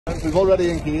We've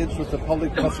already engaged with the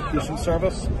Public Prosecution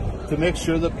Service to make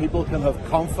sure that people can have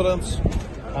confidence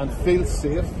and feel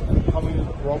safe in coming and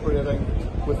cooperating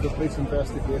with the police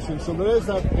investigation. So there is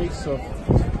that piece of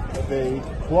the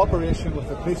cooperation with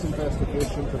the police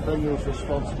investigation to bring those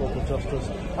responsible to justice.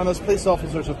 And as police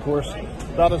officers, of course,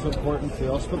 that is important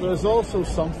to us. But there is also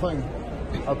something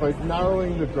about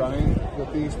narrowing the ground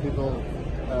that these people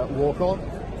walk on.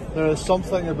 There is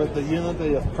something about the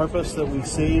unity of purpose that we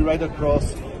see right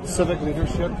across civic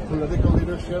leadership, political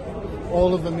leadership,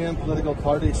 all of the main political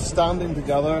parties standing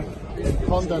together in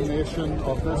condemnation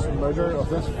of this murder, of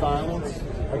this violence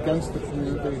against the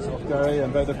communities of Derry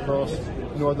and right across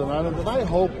Northern Ireland. And I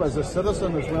hope, as a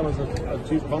citizen as well as a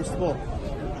Chief Constable,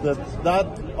 that that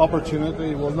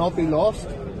opportunity will not be lost.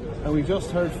 And we just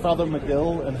heard Father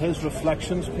McGill in his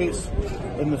reflections piece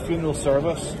in the funeral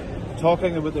service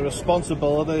talking about the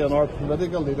responsibility on our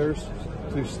political leaders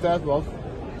to step up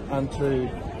and to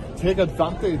take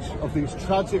advantage of these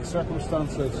tragic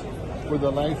circumstances where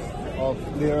the life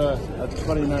of Lyra at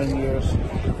 29 years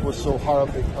was so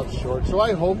horribly cut short. So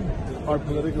I hope our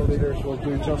political leaders will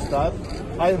do just that.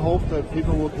 I hope that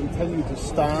people will continue to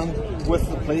stand with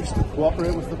the police, to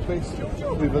cooperate with the police.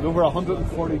 We've had over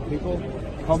 140 people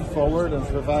come forward and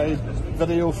provide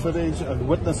video footage and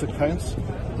witness accounts.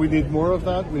 We need more of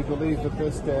that. We believe that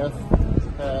this death,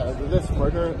 this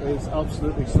murder is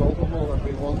absolutely solvable, and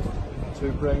we want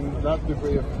to bring that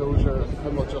degree of closure and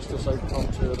criminal justice outcome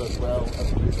to it as well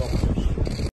as police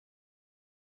officers.